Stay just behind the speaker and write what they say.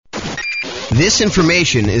This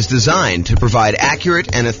information is designed to provide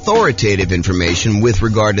accurate and authoritative information with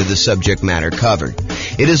regard to the subject matter covered.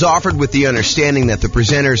 It is offered with the understanding that the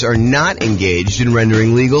presenters are not engaged in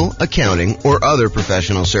rendering legal, accounting, or other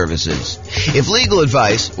professional services. If legal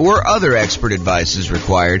advice or other expert advice is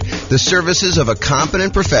required, the services of a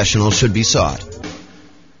competent professional should be sought.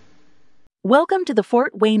 Welcome to the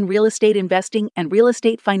Fort Wayne Real Estate Investing and Real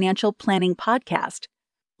Estate Financial Planning Podcast.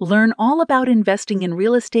 Learn all about investing in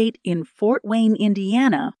real estate in Fort Wayne,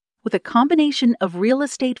 Indiana, with a combination of real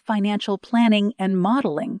estate financial planning and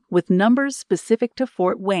modeling with numbers specific to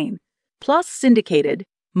Fort Wayne, plus syndicated,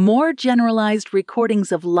 more generalized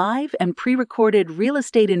recordings of live and pre-recorded real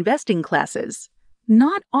estate investing classes,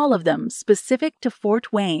 not all of them specific to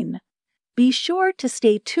Fort Wayne. Be sure to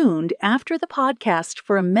stay tuned after the podcast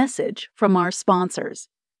for a message from our sponsors.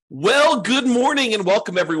 Well, good morning and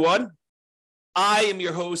welcome, everyone. I am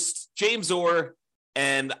your host, James Orr,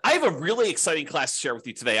 and I have a really exciting class to share with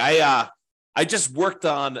you today. I just worked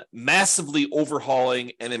on massively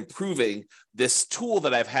overhauling and improving this tool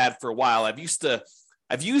that I've had for a while. I've used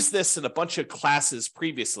this in a bunch of classes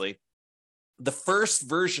previously. The first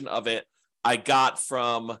version of it I got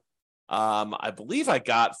from, I believe I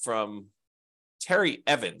got from Terry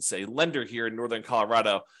Evans, a lender here in Northern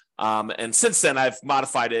Colorado. And since then, I've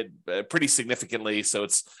modified it pretty significantly, so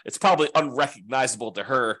it's probably unrecognizable to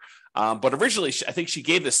her. But originally, I think she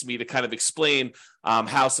gave this to me to kind of explain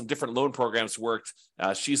how some different loan programs worked.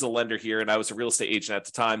 She's a lender here, and I was a real estate agent at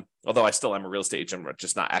the time, although I still am a real estate agent, I'm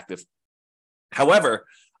just not active. However,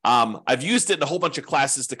 I've used it in a whole bunch of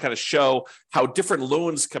classes to kind of show how different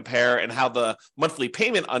loans compare and how the monthly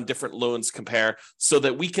payment on different loans compare so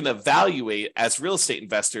that we can evaluate as real estate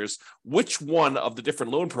investors which one of the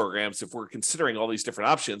different loan programs, if we're considering all these different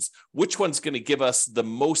options, which one's going to give us the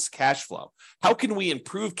most cash flow. How can we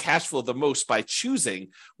improve cash flow the most by choosing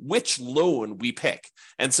which loan we pick?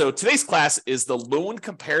 And so today's class is the loan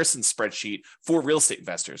comparison spreadsheet for real estate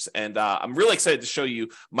investors. And I'm really excited to show you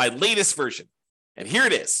my latest version. And here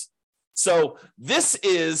it is. So this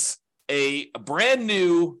is a brand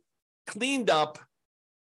new, cleaned up,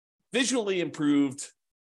 visually improved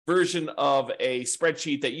version of a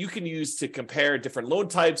spreadsheet that you can use to compare different loan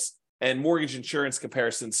types and mortgage insurance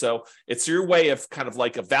comparisons. So it's your way of kind of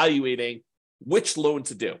like evaluating which loan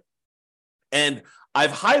to do. And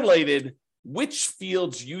I've highlighted which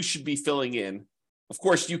fields you should be filling in. Of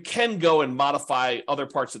course, you can go and modify other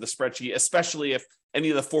parts of the spreadsheet, especially if any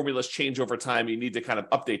of the formulas change over time. You need to kind of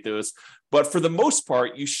update those. But for the most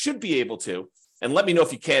part, you should be able to. And let me know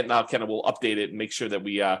if you can't. Now, kind of we'll update it and make sure that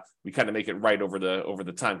we kind of make it right over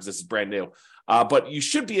the time, because this is brand new. But you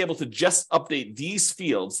should be able to just update these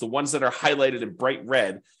fields, the ones that are highlighted in bright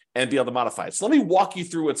red, and be able to modify it. So let me walk you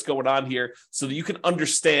through what's going on here so that you can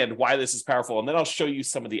understand why this is powerful. And then I'll show you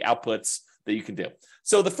some of the outputs that you can do.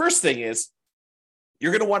 So the first thing is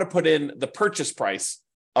you're going to want to put in the purchase price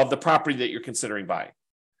of the property that you're considering buying.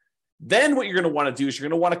 Then what you're going to want to do is you're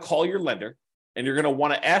going to want to call your lender, and you're going to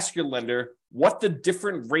want to ask your lender what the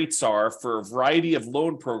different rates are for a variety of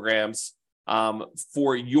loan programs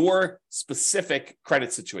for your specific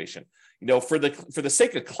credit situation. You know, for the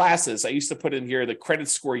sake of classes, I used to put in here the credit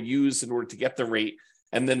score used in order to get the rate,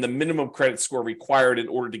 and then the minimum credit score required in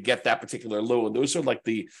order to get that particular loan. Those are like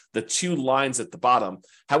the two lines at the bottom.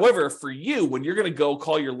 However, for you, when you're going to go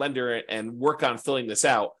call your lender and work on filling this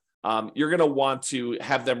out, you're going to want to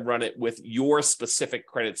have them run it with your specific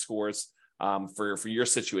credit scores for your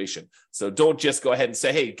situation. So don't just go ahead and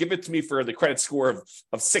say, hey, give it to me for the credit score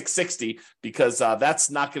of 660, because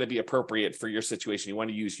that's not going to be appropriate for your situation. You want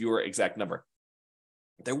to use your exact number.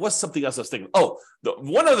 There was something else I was thinking. Oh, the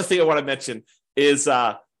one other thing I want to mention is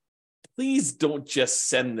please don't just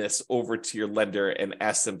send this over to your lender and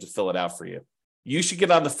ask them to fill it out for you. You should get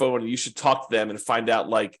on the phone and you should talk to them and find out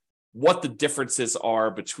like what the differences are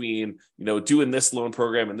between, you know, doing this loan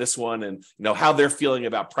program and this one, and, you know, how they're feeling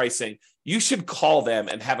about pricing. You should call them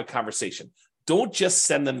and have a conversation. Don't just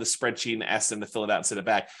send them the spreadsheet and ask them to fill it out and send it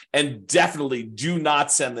back. And definitely do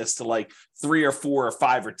not send this to like 3 or 4 or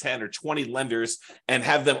 5 or 10 or 20 lenders and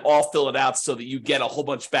have them all fill it out so that you get a whole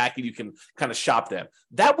bunch back and you can kind of shop them.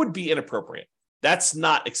 That would be inappropriate. That's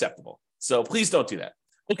not acceptable. So please don't do that.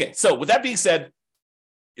 Okay, so with that being said,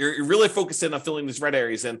 you're really focused in on filling these red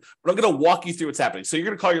areas in, but I'm going to walk you through what's happening. So you're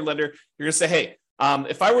going to call your lender. You're going to say, hey,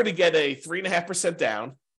 if I were to get a 3.5%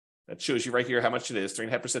 down, that shows you right here how much it is,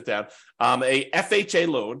 3.5% down, a FHA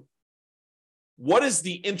loan, what is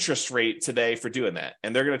the interest rate today for doing that?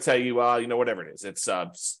 And they're going to tell you, you know, whatever it is. It's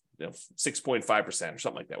 6.5% or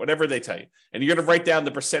something like that, whatever they tell you. And you're going to write down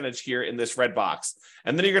the percentage here in this red box.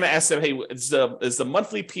 And then you're going to ask them, hey, is the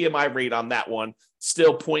monthly PMI rate on that one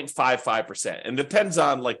still 0.55%? And it depends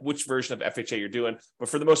on like which version of FHA you're doing. But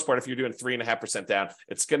for the most part, if you're doing 3.5% down,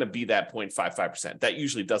 it's going to be that 0.55%. That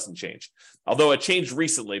usually doesn't change. Although it changed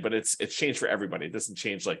recently, but it's changed for everybody. It doesn't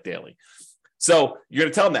change like daily. So you're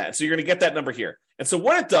going to tell them that. So you're going to get that number here. And so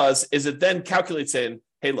what it does is it then calculates in,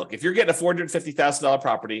 hey, look, if you're getting a $450,000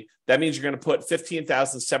 property, that means you're going to put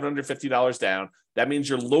 $15,750 down. That means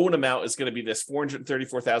your loan amount is going to be this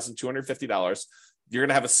 $434,250. You're going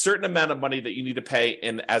to have a certain amount of money that you need to pay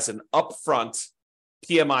in as an upfront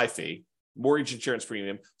PMI fee, mortgage insurance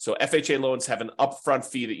premium. So FHA loans have an upfront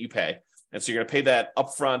fee that you pay. And so you're going to pay that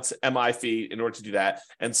upfront MI fee in order to do that.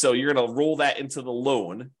 And so you're going to roll that into the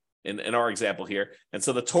loan in our example here. And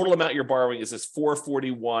so the total amount you're borrowing is this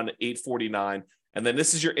 $441,849. And then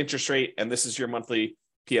this is your interest rate, and this is your monthly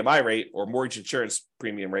PMI rate or mortgage insurance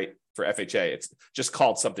premium rate for FHA. It's just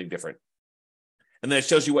called something different. And then it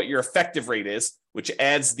shows you what your effective rate is, which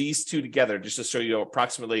adds these two together just to show you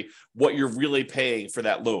approximately what you're really paying for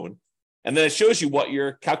that loan. And then it shows you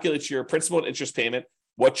calculates your principal and interest payment,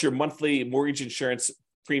 what your monthly mortgage insurance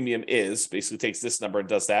premium is, basically takes this number and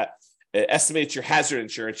does that. It estimates your hazard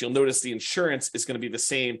insurance. You'll notice the insurance is going to be the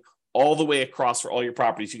same all the way across for all your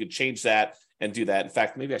properties. You can change that and do that. In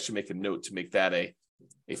fact, maybe I should make a note to make that a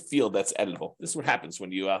field that's editable. This is what happens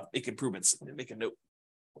when you make improvements. I'm going to make a note.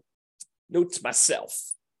 Note to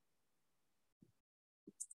myself.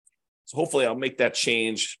 So hopefully I'll make that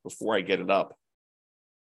change before I get it up.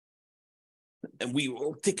 And we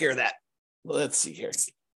will take care of that. Well, let's see here.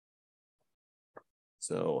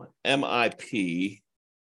 So MIP.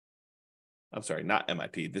 I'm sorry, not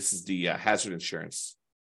MIP. This is the hazard insurance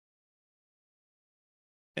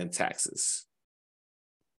and taxes.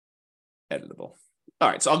 Editable. All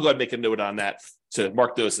right, so I'll go ahead and make a note on that to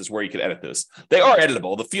mark those as where you can edit those. They are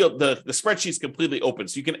editable. The spreadsheet is completely open,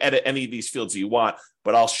 so you can edit any of these fields you want,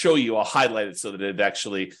 but I'll highlight it so that it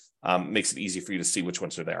actually makes it easy for you to see which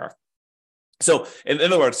ones are there. So in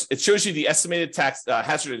other words, it shows you the estimated tax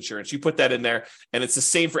hazard insurance. You put that in there, and it's the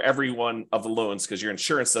same for every one of the loans because your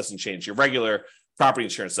insurance doesn't change. Your regular property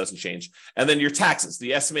insurance doesn't change. And then your taxes,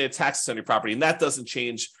 the estimated taxes on your property, and that doesn't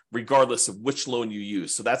change regardless of which loan you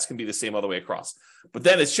use. So that's going to be the same all the way across. But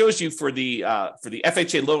then it shows you for the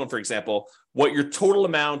FHA loan, for example, what your total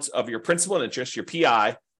amount of your principal and interest, your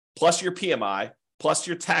PI, plus your PMI, plus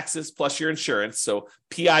your taxes, plus your insurance. So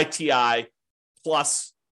PITI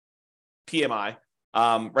plus PMI,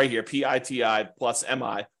 right here, PITI plus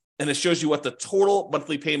MI, and it shows you what the total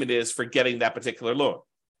monthly payment is for getting that particular loan.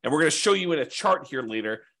 And we're going to show you in a chart here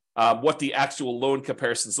later what the actual loan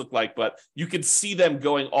comparisons look like, but you can see them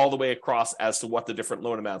going all the way across as to what the different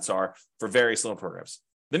loan amounts are for various loan programs.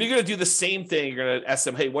 Then you're going to do the same thing. You're going to ask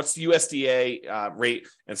them, hey, what's the USDA rate?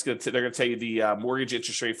 And they're going to tell you the mortgage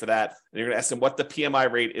interest rate for that. And you're going to ask them what the PMI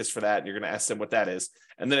rate is for that. And you're going to ask them what that is.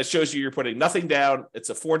 And then it shows you you're putting nothing down. It's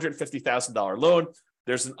a $450,000 loan.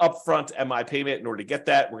 There's an upfront MI payment in order to get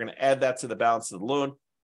that. We're going to add that to the balance of the loan.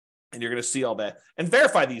 And you're going to see all that and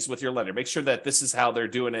verify these with your lender. Make sure that this is how they're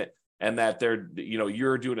doing it and that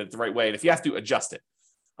you're doing it the right way. And if you have to, adjust it.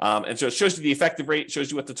 And so it shows you the effective rate,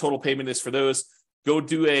 shows you what the total payment is for those. Go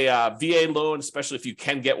do a VA loan, especially if you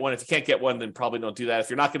can get one. If you can't get one, then probably don't do that.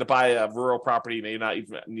 If you're not going to buy a rural property, you may not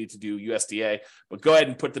even need to do USDA, but go ahead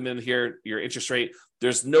and put them in here, your interest rate.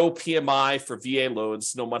 There's no PMI for VA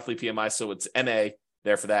loans, no monthly PMI, so it's NA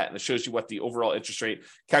there for that. And it shows you what the overall interest rate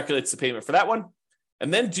calculates the payment for that one.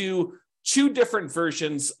 And then do two different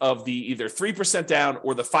versions of the either 3% down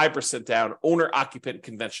or the 5% down owner-occupant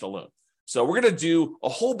conventional loan. So we're going to do a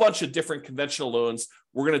whole bunch of different conventional loans.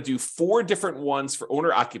 We're going to do 4 different ones for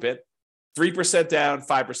owner-occupant, 3% down,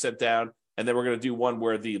 5% down, and then we're going to do one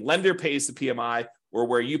where the lender pays the PMI or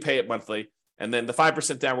where you pay it monthly. And then the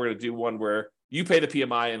 5% down, we're going to do one where you pay the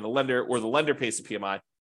PMI and the lender pays the PMI.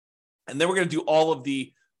 And then we're going to do all of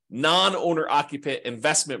the non-owner-occupant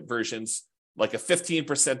investment versions, like a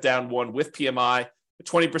 15% down one with PMI,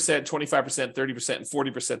 20%, 25%, 30%, and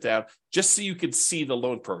 40% down, just so you can see the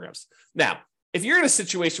loan programs. Now, if you're in a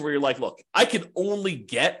situation where you're like, look, I can only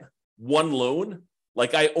get one loan,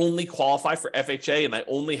 like I only qualify for FHA and I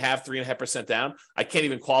only have 3.5% down, I can't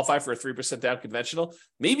even qualify for a 3% down conventional,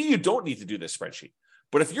 maybe you don't need to do this spreadsheet.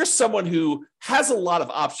 But if you're someone who has a lot of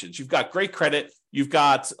options, you've got great credit, you've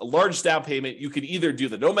got a large down payment, you could either do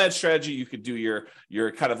the nomad strategy, you could do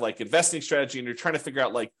your kind of like investing strategy, and you're trying to figure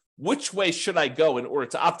out like, which way should I go in order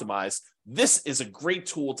to optimize? This is a great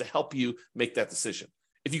tool to help you make that decision.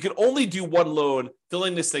 If you can only do one loan,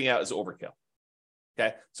 filling this thing out is overkill.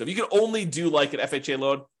 Okay. So if you can only do like an FHA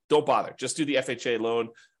loan, don't bother. Just do the FHA loan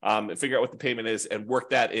and figure out what the payment is and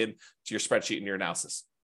work that in to your spreadsheet and your analysis.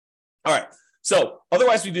 All right. So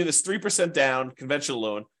otherwise, we do this 3% down conventional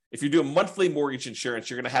loan. If you're doing monthly mortgage insurance,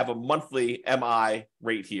 you're going to have a monthly MI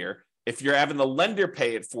rate here. If you're having the lender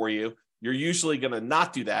pay it for you, you're usually going to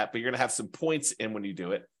not do that, but you're going to have some points in when you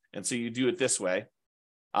do it. And so you do it this way.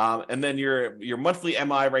 And then your monthly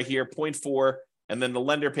MI right here, 0.4, and then the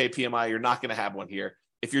lender pay PMI, you're not going to have one here.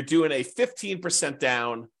 If you're doing a 15%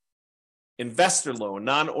 down investor loan,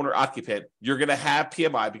 non-owner occupant, you're going to have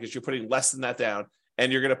PMI because you're putting less than that down,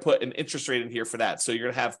 and you're going to put an interest rate in here for that. So you're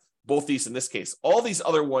going to have both these in this case. All these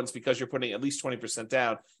other ones, because you're putting at least 20%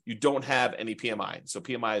 down, you don't have any PMI. So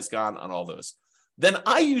PMI is gone on all those. Then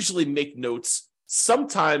I usually make notes.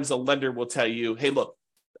 Sometimes a lender will tell you, hey, look,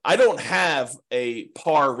 I don't have a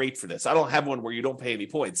par rate for this. I don't have one where you don't pay any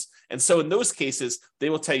points. And so in those cases, they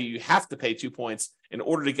will tell you have to pay 2 points in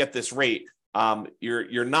order to get this rate.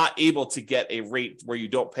 You're not able to get a rate where you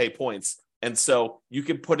don't pay points. And so you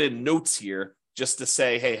can put in notes here just to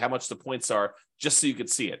say, hey, how much the points are, just so you can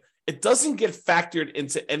see it. It doesn't get factored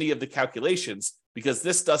into any of the calculations because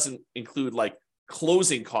this doesn't include like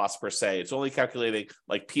closing costs per se. It's only calculating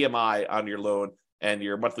like PMI on your loan and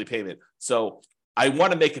your monthly payment. So I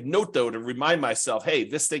want to make a note though to remind myself, hey,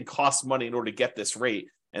 this thing costs money in order to get this rate.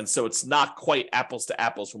 And so it's not quite apples to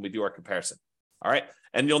apples when we do our comparison. All right.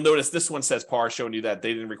 And you'll notice this one says par, showing you that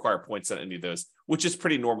they didn't require points on any of those, which is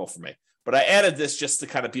pretty normal for me. But I added this just to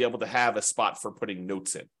kind of be able to have a spot for putting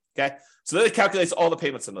notes in. Okay. So then it calculates all the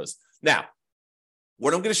payments on those. Now,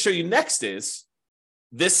 what I'm going to show you next is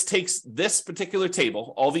this takes this particular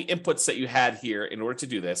table, all the inputs that you had here in order to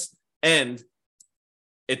do this, and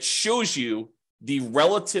it shows you the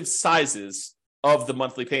relative sizes of the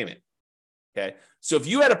monthly payment. Okay. So if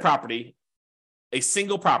you had a property, a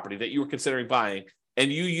single property that you were considering buying,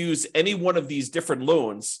 and you use any one of these different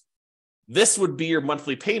loans, this would be your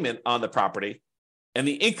monthly payment on the property, and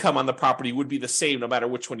the income on the property would be the same no matter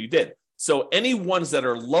which one you did. So any ones that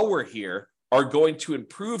are lower here are going to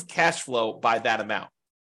improve cash flow by that amount.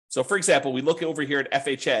 So for example, we look over here at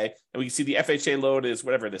FHA, and we can see the FHA loan is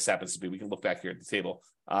whatever this happens to be. We can look back here at the table,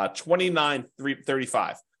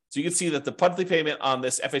 $29.35. So you can see that the monthly payment on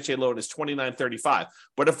this FHA loan is $29.35.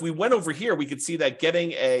 But if we went over here, we could see that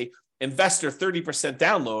getting a investor 30%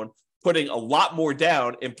 down loan, putting a lot more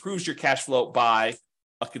down, improves your cash flow by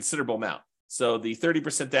a considerable amount. So the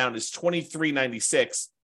 30% down is $23.96.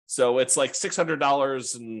 So it's like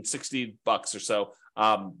 $600.60 or so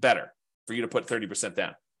better for you to put 30%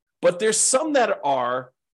 down. But there's some that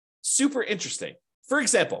are super interesting. For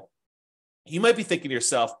example, you might be thinking to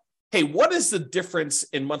yourself, hey, what is the difference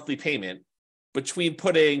in monthly payment between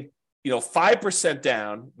putting, 5%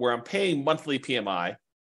 down where I'm paying monthly PMI,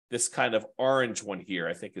 this kind of orange one here,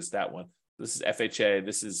 I think is that one. This is FHA,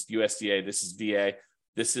 this is USDA, this is VA,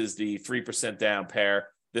 this is the 3% down pair,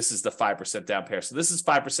 this is the 5% down pair. So this is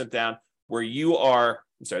 5% down where you are,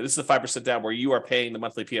 this is the 5% down where you are paying the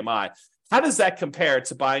monthly PMI. How does that compare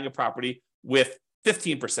to buying a property with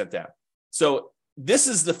 15% down? So this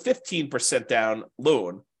is the 15% down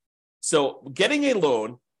loan. So getting a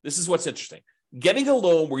loan, this is what's interesting. Getting a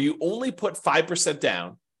loan where you only put 5%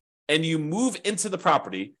 down and you move into the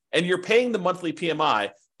property and you're paying the monthly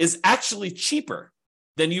PMI is actually cheaper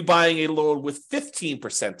than you buying a loan with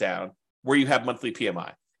 15% down where you have monthly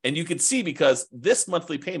PMI. And you can see because this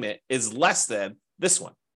monthly payment is less than this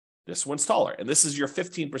one. This one's taller. And this is your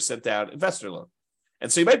 15% down investor loan.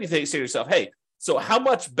 And so you might be saying to yourself, hey, so how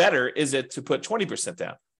much better is it to put 20%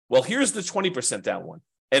 down? Well, here's the 20% down one.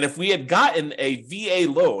 And if we had gotten a VA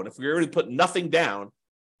loan, if we were to put nothing down,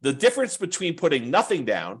 the difference between putting nothing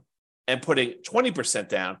down and putting 20%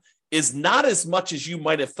 down is not as much as you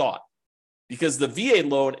might have thought, because the VA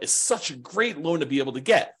loan is such a great loan to be able to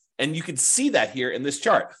get. And you can see that here in this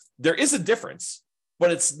chart. There is a difference,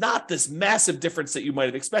 but it's not this massive difference that you might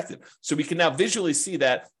have expected. So we can now visually see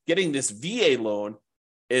that getting this VA loan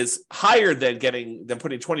is higher than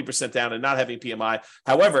putting 20% down and not having PMI.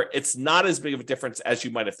 However, it's not as big of a difference as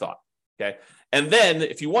you might have thought. Okay. And then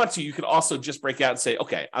if you want to, you can also just break out and say,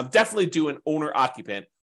 okay, I'm definitely doing owner occupant.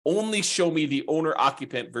 Only show me the owner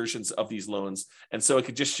occupant versions of these loans. And so it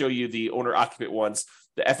could just show you the owner occupant ones,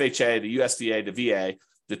 the FHA, the USDA, the VA,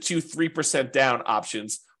 the 3% down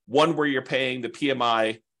options, one where you're paying the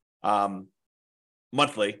PMI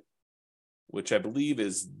monthly, which I believe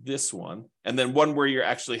is this one. And then one where you're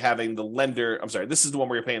actually having the lender, this is the one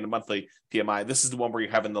where you're paying the monthly PMI. This is the one where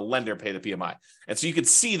you're having the lender pay the PMI. And so you can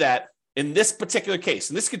see that in this particular case,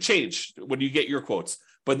 and this could change when you get your quotes,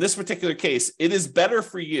 but in this particular case, it is better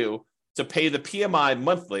for you to pay the PMI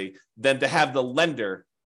monthly than to have the lender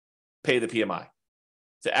pay the PMI.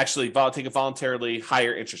 to actually take a voluntarily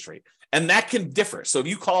higher interest rate. And that can differ. So if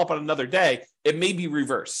you call up on another day, it may be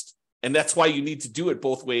reversed. And that's why you need to do it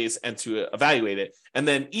both ways and to evaluate it. And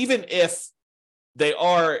then even if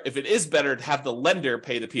it is better to have the lender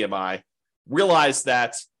pay the PMI, realize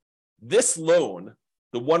that this loan,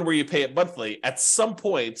 the one where you pay it monthly, at some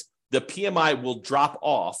point, the PMI will drop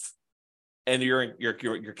off and your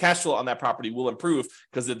cash flow on that property will improve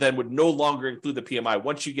because it then would no longer include the PMI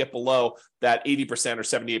once you get below that 80% or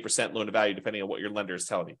 78% loan to value, depending on what your lender is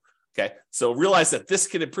telling you. Okay, so realize that this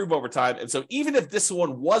can improve over time. And so even if this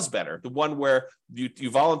one was better, the one where you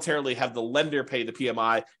voluntarily have the lender pay the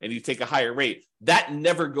PMI and you take a higher rate, that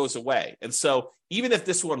never goes away. And so even if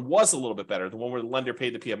this one was a little bit better, the one where the lender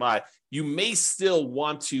paid the PMI, you may still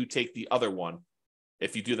want to take the other one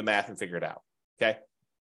if you do the math and figure it out. Okay.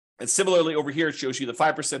 And similarly over here, it shows you the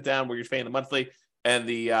 5% down where you're paying the monthly and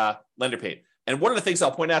the lender paid. And one of the things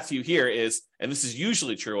I'll point out to you here is, and this is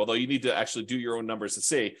usually true, although you need to actually do your own numbers to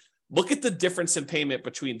see, look at the difference in payment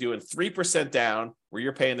between doing 3% down, where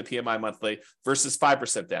you're paying the PMI monthly, versus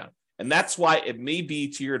 5% down. And that's why it may be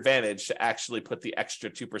to your advantage to actually put the extra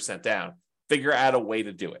 2% down. Figure out a way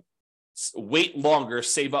to do it. Wait longer,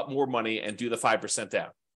 save up more money, and do the 5% down.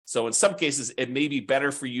 So in some cases, it may be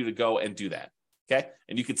better for you to go and do that. Okay?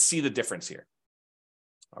 And you can see the difference here.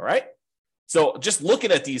 All right? So just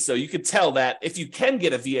looking at these, though, you can tell that if you can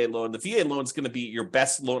get a VA loan, the VA loan is going to be your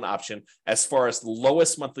best loan option as far as the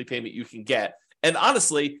lowest monthly payment you can get. And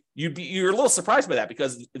honestly, you're a little surprised by that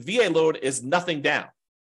because VA loan is nothing down.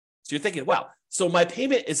 So you're thinking, wow, so my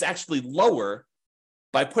payment is actually lower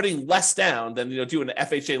by putting less down than doing an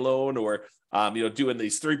FHA loan or doing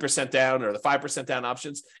these 3% down or the 5% down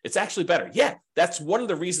options. It's actually better. Yeah, that's one of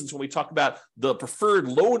the reasons when we talk about the preferred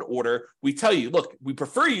loan order, we tell you, look, we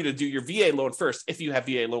prefer you to do your VA loan first if you have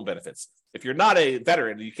VA loan benefits. If you're not a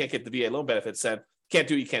veteran and you can't get the VA loan benefits, then can't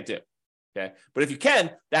do what you can't do. Okay, but if you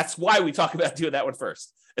can, that's why we talk about doing that one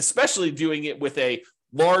first, especially doing it with a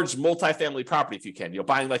large multifamily property if you can,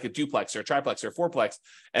 buying like a duplex or a triplex or a fourplex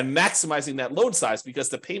and maximizing that loan size because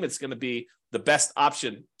the payment's going to be the best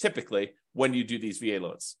option typically when you do these VA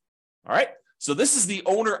loans. All right. So this is the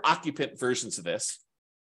owner occupant versions of this.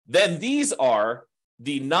 Then these are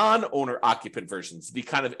the non-owner occupant versions, the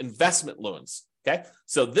kind of investment loans. Okay.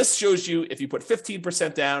 So this shows you if you put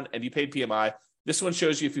 15% down and you paid PMI. This one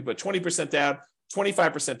shows you if you put 20% down,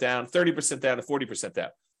 25% down, 30% down, and 40% down.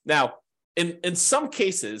 Now, in some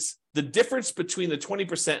cases, the difference between the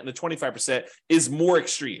 20% and the 25% is more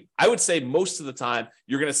extreme. I would say most of the time,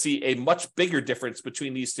 you're going to see a much bigger difference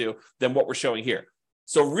between these two than what we're showing here.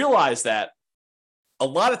 So realize that a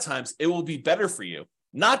lot of times it will be better for you,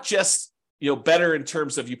 not just better in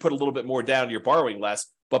terms of you put a little bit more down, you're borrowing less,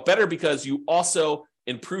 but better because you also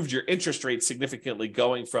improved your interest rate significantly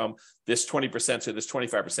going from this 20% to this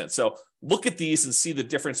 25%. So look at these and see the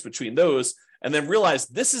difference between those. And then realize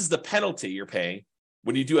this is the penalty you're paying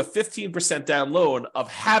when you do a 15% down loan of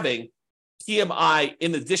having PMI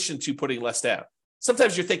in addition to putting less down.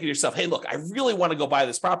 Sometimes you're thinking to yourself, hey, look, I really want to go buy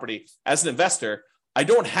this property as an investor. I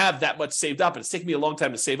don't have that much saved up. And it's taken me a long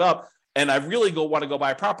time to save up. And I really want to go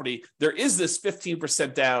buy a property. There is this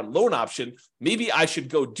 15% down loan option. Maybe I should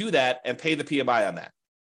go do that and pay the PMI on that.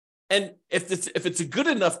 And if it's a good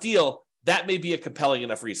enough deal, that may be a compelling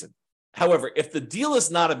enough reason. However, if the deal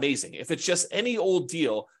is not amazing, if it's just any old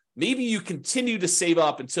deal, maybe you continue to save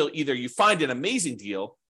up until either you find an amazing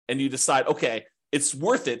deal and you decide, okay, it's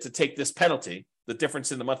worth it to take this penalty, the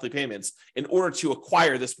difference in the monthly payments, in order to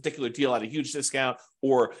acquire this particular deal at a huge discount,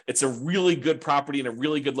 or it's a really good property in a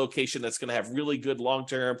really good location that's going to have really good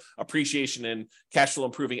long-term appreciation and cash flow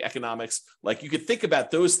improving economics. Like you could think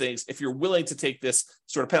about those things if you're willing to take this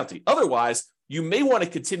sort of penalty. Otherwise, you may want to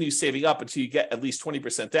continue saving up until you get at least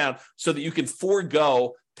 20% down so that you can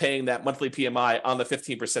forego paying that monthly PMI on the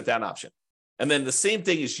 15% down option. And then the same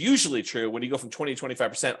thing is usually true when you go from 20 to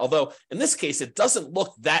 25%, although in this case, it doesn't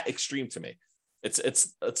look that extreme to me. It's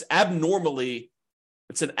an abnormally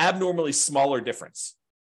smaller difference.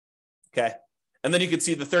 Okay. And then you can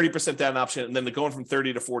see the 30% down option, and then the going from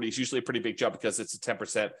 30 to 40 is usually a pretty big jump because it's a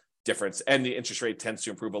 10% difference, and the interest rate tends to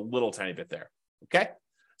improve a little tiny bit there. Okay.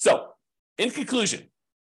 So in conclusion,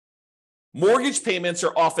 mortgage payments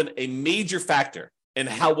are often a major factor in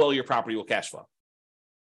how well your property will cash flow.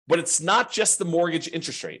 But it's not just the mortgage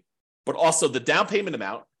interest rate, but also the down payment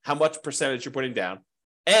amount, how much percentage you're putting down,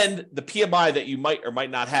 and the PMI that you might or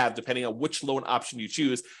might not have, depending on which loan option you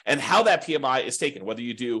choose, and how that PMI is taken, whether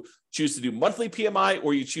you choose to do monthly PMI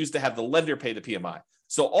or you choose to have the lender pay the PMI.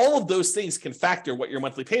 So all of those things can factor what your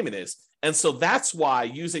monthly payment is. And so that's why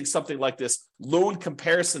using something like this loan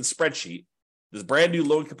comparison spreadsheet, this brand new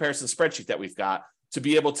loan comparison spreadsheet that we've got, to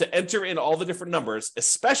be able to enter in all the different numbers,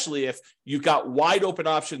 especially if you've got wide open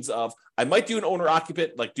options of, I might do an owner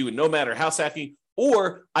occupant, like do a nomad or house hacking,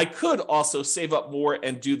 or I could also save up more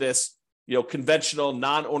and do this, conventional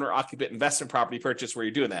non-owner occupant investment property purchase where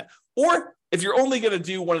you're doing that. Or if you're only going to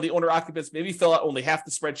do one of the owner occupants, maybe fill out only half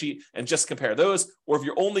the spreadsheet and just compare those. Or if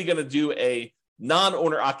you're only going to do a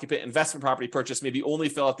non-owner occupant investment property purchase, maybe only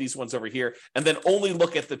fill out these ones over here and then only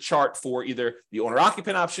look at the chart for either the owner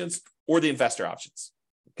occupant options or the investor options.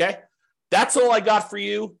 Okay. That's all I got for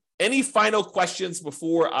you. Any final questions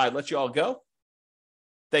before I let you all go?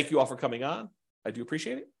 Thank you all for coming on. I do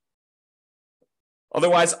appreciate it.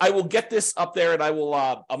 Otherwise, I will get this up there and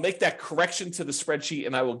I'll make that correction to the spreadsheet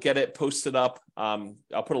and I will get it posted up. I'll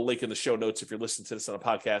put a link in the show notes if you're listening to this on a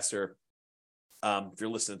podcast, or if you're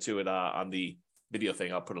listening to it on the video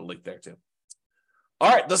thing, I'll put a link there too. All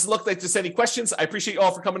right. Doesn't look like there's any questions. I appreciate you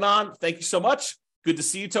all for coming on. Thank you so much. Good to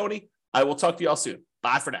see you, Tony. I will talk to you all soon.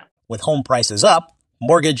 Bye for now. With home prices up,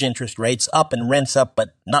 mortgage interest rates up, and rents up,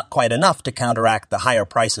 but not quite enough to counteract the higher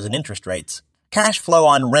prices and interest rates, cash flow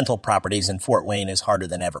on rental properties in Fort Wayne is harder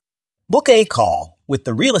than ever. Book a call with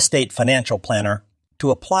the Real Estate Financial Planner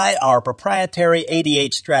to apply our proprietary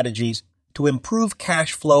 88 strategies to improve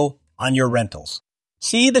cash flow on your rentals.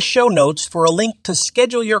 See the show notes for a link to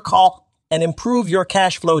schedule your call and improve your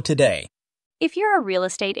cash flow today. If you're a real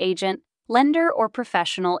estate agent, lender, or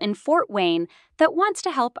professional in Fort Wayne that wants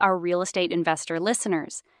to help our real estate investor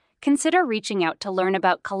listeners, consider reaching out to learn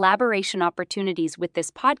about collaboration opportunities with this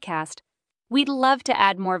podcast. We'd love to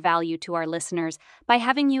add more value to our listeners by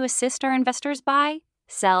having you assist our investors buy,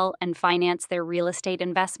 sell, and finance their real estate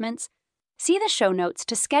investments. See the show notes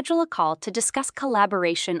to schedule a call to discuss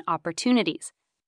collaboration opportunities.